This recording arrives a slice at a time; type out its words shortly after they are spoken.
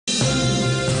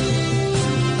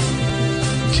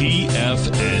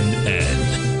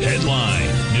TFNN. Headline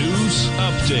News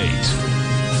Update.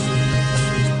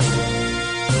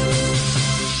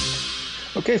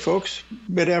 Okay, folks,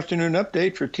 mid-afternoon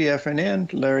update for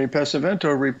TFNN. Larry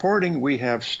Pesavento reporting we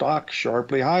have stock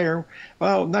sharply higher.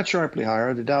 Well, not sharply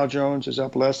higher. The Dow Jones is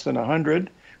up less than 100,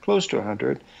 close to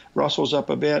 100. Russell's up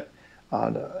a bit.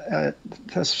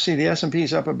 Let's see, the S&P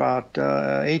is up about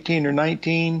 18 or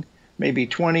 19, maybe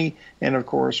 20. And, of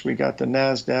course, we got the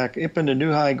NASDAQ up into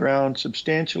new high ground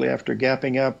substantially after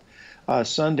gapping up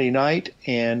Sunday night.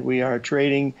 And we are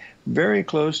trading very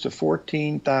close to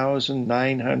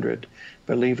 14,900.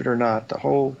 Believe it or not, the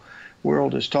whole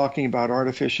world is talking about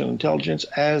artificial intelligence,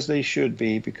 as they should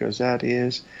be, because that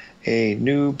is a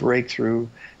new breakthrough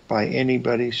by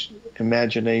anybody's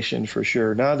imagination for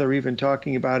sure. Now they're even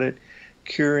talking about it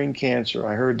curing cancer.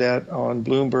 I heard that on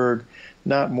Bloomberg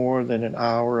not more than an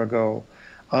hour ago.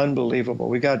 Unbelievable.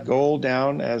 We got gold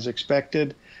down as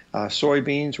expected.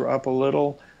 Soybeans were up a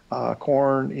little.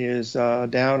 Corn is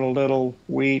down a little.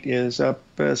 Wheat is up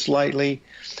slightly.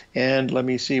 And let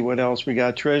me see what else. We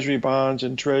got Treasury bonds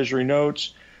and Treasury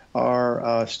notes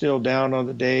are still down on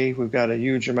the day. We've got a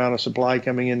huge amount of supply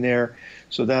coming in there,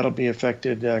 so that'll be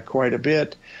affected quite a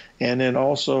bit. And then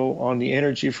also on the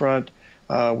energy front,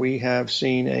 we have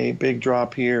seen a big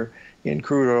drop here in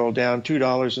crude oil, down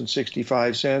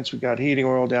 $2.65. We've got heating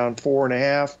oil down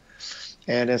 4.5.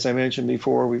 And as I mentioned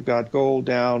before, we've got gold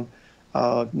down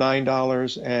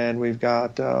 $9, and we've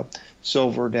got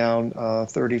silver down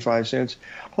 35 cents.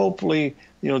 Hopefully,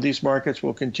 these markets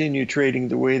will continue trading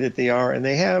the way that they are, and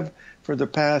they have for the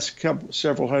past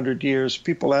several hundred years.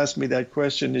 People ask me that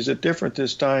question, is it different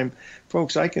this time?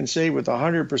 Folks, I can say with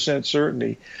 100%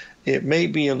 certainty, it may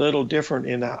be a little different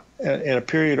in a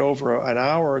period over an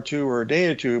hour or two or a day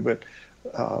or two, but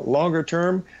longer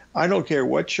term, I don't care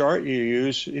what chart you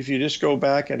use. If you just go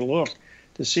back and look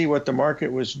to see what the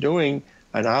market was doing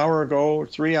an hour ago,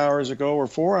 3 hours ago, or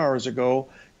 4 hours ago,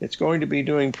 it's going to be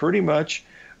doing pretty much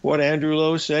what Andrew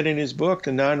Lowe said in his book,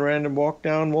 The Non-Random Walk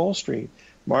Down Wall Street.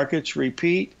 Markets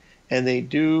repeat, and they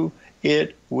do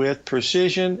it with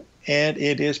precision, and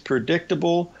it is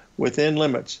predictable within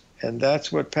limits. And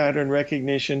that's what pattern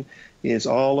recognition is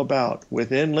all about,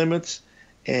 within limits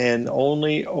and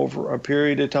only over a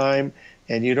period of time,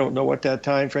 and you don't know what that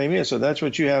time frame is. So that's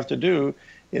what you have to do,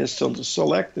 is to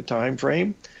select the time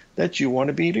frame that you want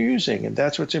to be using, and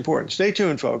that's what's important. Stay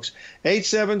tuned, folks.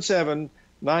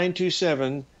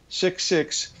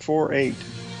 877-927-6648.